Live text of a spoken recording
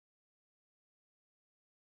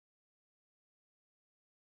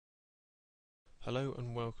Hello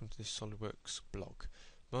and welcome to this SOLIDWORKS blog.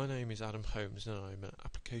 My name is Adam Holmes and I'm an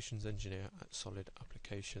applications engineer at Solid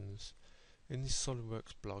Applications. In this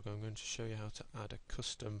SOLIDWORKS blog I'm going to show you how to add a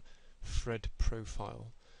custom thread profile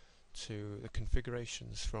to the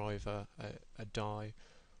configurations for either a die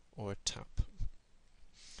or a tap.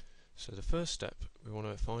 So the first step, we want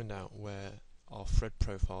to find out where our thread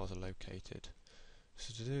profiles are located.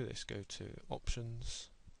 So to do this, go to Options,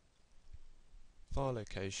 File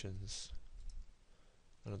Locations,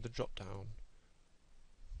 and on the drop down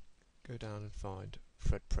go down and find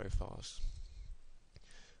thread profiles,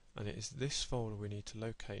 and it is this folder we need to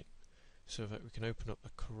locate so that we can open up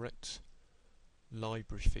the correct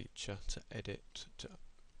library feature to edit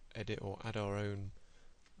or add our own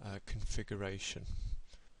configuration,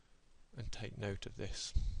 and take note of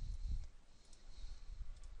this.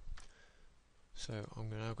 So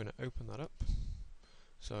I'm now going to open that up.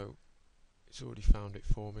 So it's already found it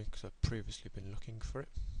for me because I've previously been looking for it,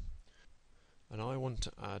 and I want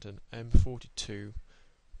to add an M42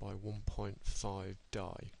 by 1.5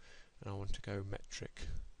 die, and I want to go metric.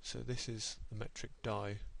 So this is the metric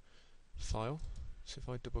die file. So if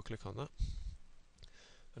I double click on that,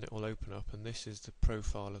 and it will open up, and this is the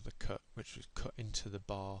profile of the cut, which was cut into the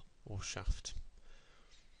bar or shaft.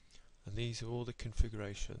 And these are all the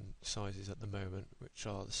configuration sizes at the moment, which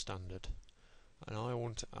are the standard. And I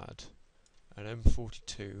want to add an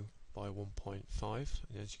M42 by 1.5,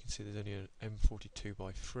 and as you can see there's only an M42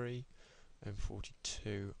 by 3,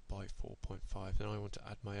 M42 by 4.5, and I want to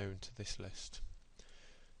add my own to this list.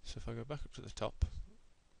 So if I go back up to the top,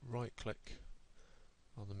 right click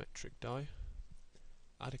on the metric die,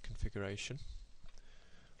 add a configuration.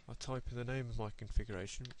 I'll type in the name of my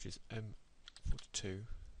configuration, which is M42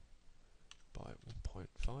 by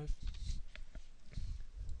 1.5.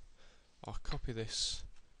 I'll copy this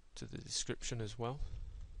to the description as well,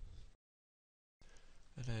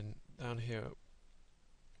 and then down here,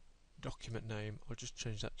 document name, I'll just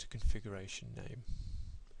change that to configuration name.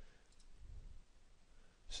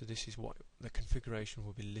 So this is what the configuration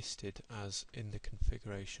will be listed as in the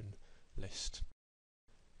configuration list,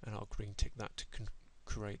 and I'll green tick that to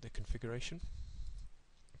create the configuration.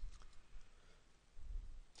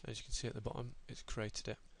 As you can see at the bottom, it's created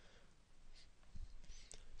it.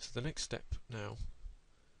 So the next step now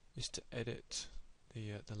is to edit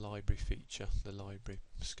the library feature, the library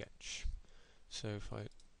sketch. So if I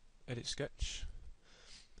edit sketch,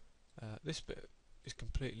 this bit is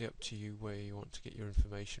completely up to you where you want to get your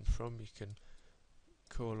information from. You can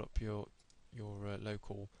call up your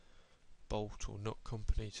local bolt or nut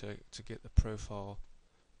company to get the profile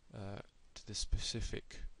to the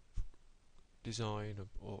specific design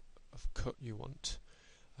or of cut you want.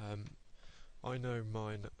 I know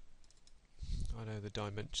mine. I know the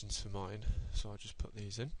dimensions for mine, so I'll just put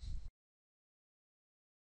these in.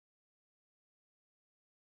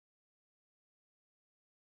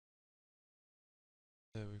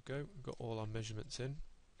 There we go, we've got all our measurements in.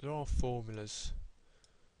 There are formulas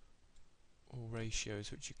or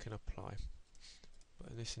ratios which you can apply, but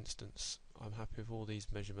in this instance I'm happy with all these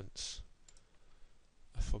measurements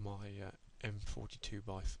for my M42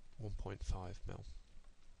 by 1.5mm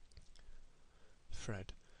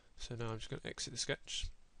thread. So now I'm just going to exit the sketch.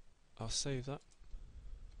 I'll save that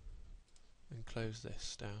and close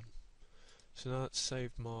this down. So now that's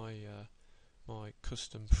saved my my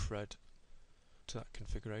custom thread to that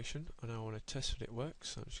configuration, and I want to test that it works.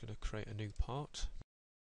 So I'm just going to create a new part.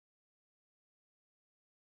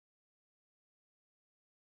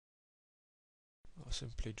 I'll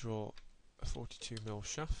simply draw a 42mm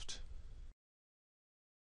shaft.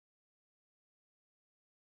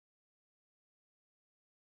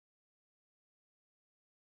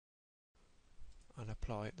 And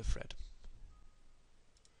apply the thread.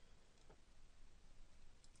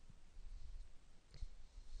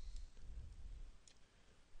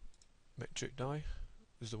 Metric die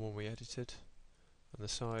is the one we edited, and the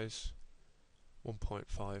size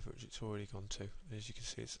 1.5, which it's already gone to. And as you can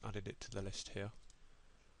see, it's added it to the list here.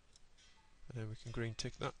 And then we can green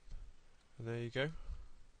tick that, and there you go.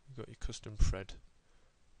 You've got your custom thread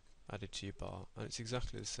added to your bar, and it's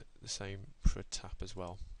exactly the same for a tap as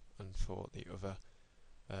well, and for the other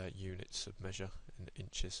units of measure in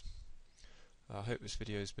inches. I hope this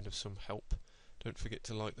video has been of some help. Don't forget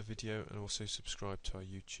to like the video and also subscribe to our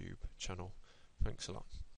YouTube channel. Thanks a lot.